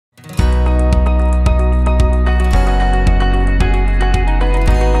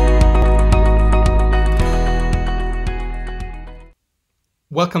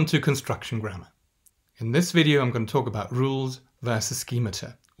Welcome to Construction Grammar. In this video I'm going to talk about rules versus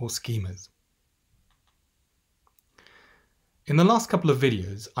schemata or schemas. In the last couple of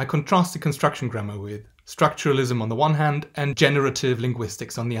videos I contrasted construction grammar with structuralism on the one hand and generative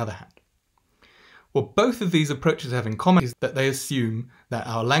linguistics on the other hand. What both of these approaches have in common is that they assume that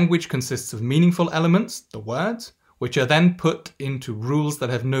our language consists of meaningful elements, the words, which are then put into rules that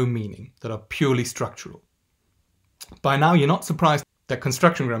have no meaning, that are purely structural. By now you're not surprised that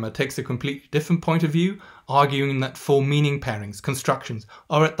construction grammar takes a completely different point of view, arguing that four meaning pairings, constructions,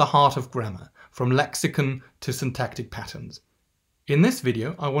 are at the heart of grammar, from lexicon to syntactic patterns. In this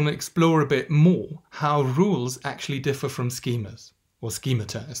video, I want to explore a bit more how rules actually differ from schemas, or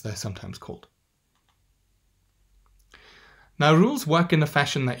schemata as they're sometimes called. Now, rules work in a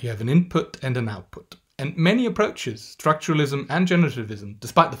fashion that you have an input and an output, and many approaches, structuralism and generativism,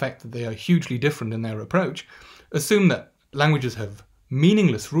 despite the fact that they are hugely different in their approach, assume that languages have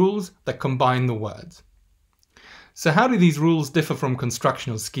meaningless rules that combine the words. So how do these rules differ from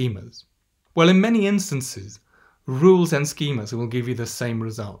constructional schemas? Well, in many instances, rules and schemas will give you the same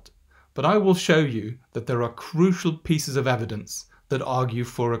result, but I will show you that there are crucial pieces of evidence that argue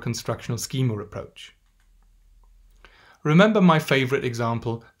for a constructional schema approach. Remember my favorite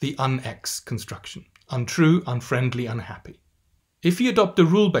example, the un-X construction: untrue, unfriendly, unhappy. If you adopt a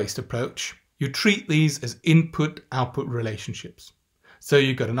rule-based approach, you treat these as input-output relationships. So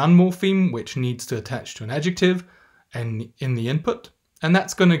you've got an unmorpheme which needs to attach to an adjective and in the input, and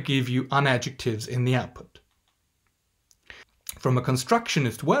that's going to give you unadjectives in the output. From a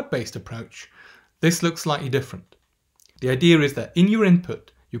constructionist word-based approach, this looks slightly different. The idea is that in your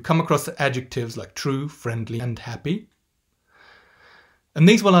input, you come across adjectives like true, friendly, and happy. And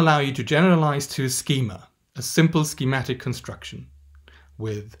these will allow you to generalize to a schema, a simple schematic construction,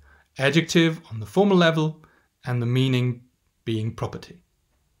 with adjective on the formal level and the meaning being property.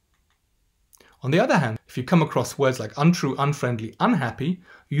 On the other hand, if you come across words like untrue, unfriendly, unhappy,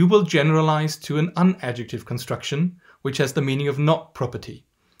 you will generalize to an unadjective construction which has the meaning of not property.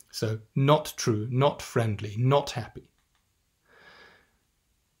 So not true, not friendly, not happy.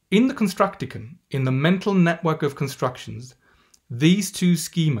 In the constructicon, in the mental network of constructions, these two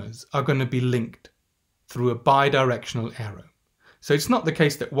schemas are going to be linked through a bidirectional arrow. So it's not the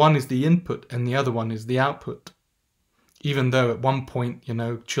case that one is the input and the other one is the output. Even though at one point,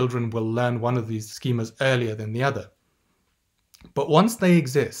 children will learn one of these schemas earlier than the other. But once they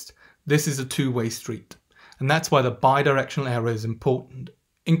exist, this is a two-way street. And that's why the bidirectional arrow is important,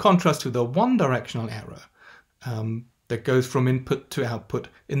 in contrast to the one-directional arrow that goes from input to output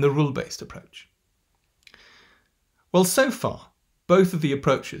in the rule-based approach. Well, so far, both of the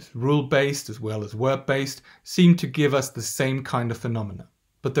approaches, rule-based as well as word-based, seem to give us the same kind of phenomena.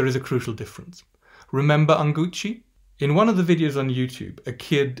 But there is a crucial difference. Remember Ungucci? In one of the videos on YouTube, a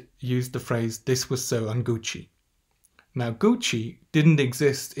kid used the phrase, "This was so un-Gucci." Now, Gucci didn't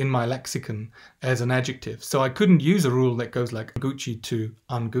exist in my lexicon as an adjective, so I couldn't use a rule that goes like Gucci to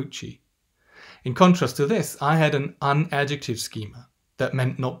un-Gucci. In contrast to this, I had an unadjective schema that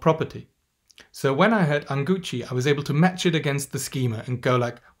meant not property. So when I heard un-Gucci, I was able to match it against the schema and go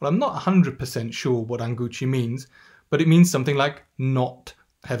like, well, I'm not 100% sure what un-Gucci means, but it means something like not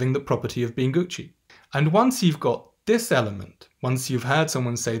having the property of being Gucci. And once you've got this element, once you've heard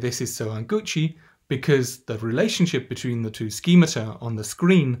someone say this is so un-Gucci, because the relationship between the two schemata on the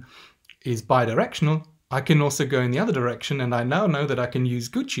screen is bidirectional, I can also go in the other direction, and I now know that I can use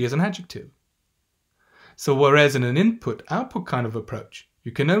Gucci as an adjective. So whereas in an input-output kind of approach,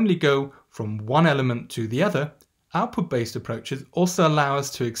 you can only go from one element to the other, output-based approaches also allow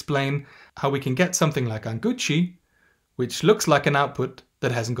us to explain how we can get something like un-Gucci, which looks like an output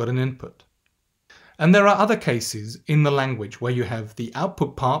that hasn't got an input. And there are other cases in the language where you have the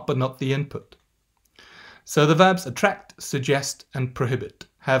output part but not the input. So the verbs attract, suggest, and prohibit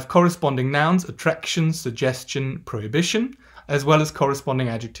have corresponding nouns, attraction, suggestion, prohibition, as well as corresponding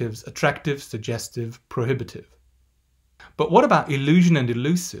adjectives, attractive, suggestive, prohibitive. But what about illusion and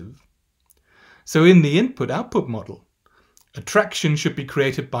elusive? So in the input-output model, attraction should be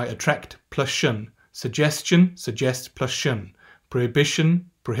created by attract plus shun, suggestion, suggest plus shun, prohibition,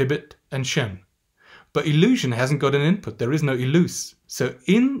 prohibit, and shun. But illusion hasn't got an input, there is no eluse. So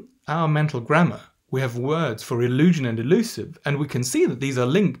in our mental grammar, we have words for illusion and elusive, and we can see that these are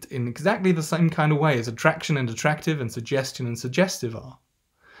linked in exactly the same kind of way as attraction and attractive and suggestion and suggestive are.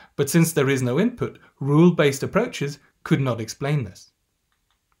 But since there is no input, rule-based approaches could not explain this.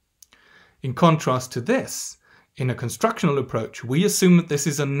 In contrast to this, in a constructional approach, we assume that this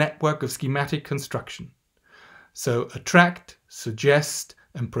is a network of schematic construction. So attract, suggest,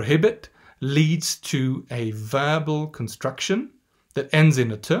 and prohibit leads to a verbal construction that ends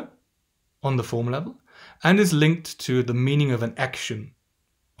in a "t" on the form level and is linked to the meaning of an action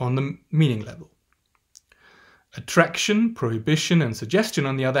on the meaning level. Attraction, prohibition, and suggestion,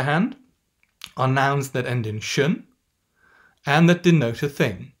 on the other hand, are nouns that end in "tion" and that denote a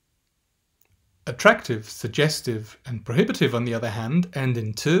thing. Attractive, suggestive, and prohibitive, on the other hand, end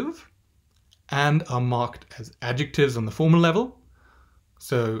in "tiv" and are marked as adjectives on the formal level.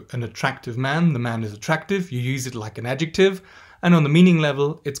 So an attractive man, the man is attractive, you use it like an adjective, and on the meaning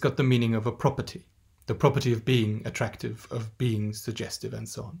level, it's got the meaning of a property, the property of being attractive, of being suggestive, and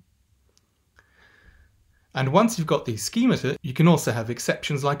so on. And once you've got these schemata, you can also have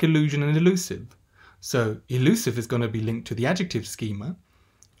exceptions like illusion and elusive. So elusive is going to be linked to the adjective schema,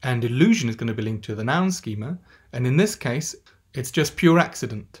 and illusion is going to be linked to the noun schema, and in this case, it's just pure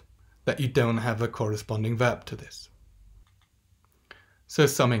accident that you don't have a corresponding verb to this. So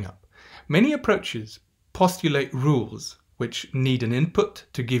summing up, many approaches postulate rules which need an input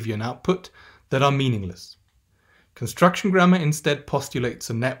to give you an output that are meaningless. Construction grammar instead postulates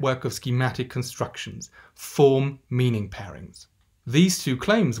a network of schematic constructions, form-meaning pairings. These two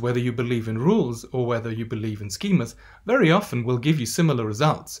claims, whether you believe in rules or whether you believe in schemas, very often will give you similar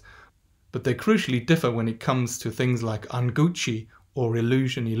results, but they crucially differ when it comes to things like angucci or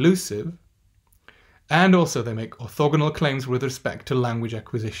illusion elusive, and also they make orthogonal claims with respect to language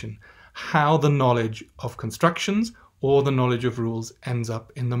acquisition, how the knowledge of constructions or the knowledge of rules ends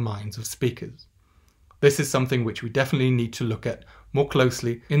up in the minds of speakers. This is something which we definitely need to look at more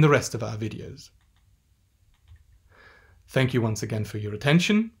closely in the rest of our videos. Thank you once again for your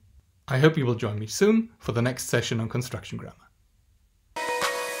attention. I hope you will join me soon for the next session on construction grammar.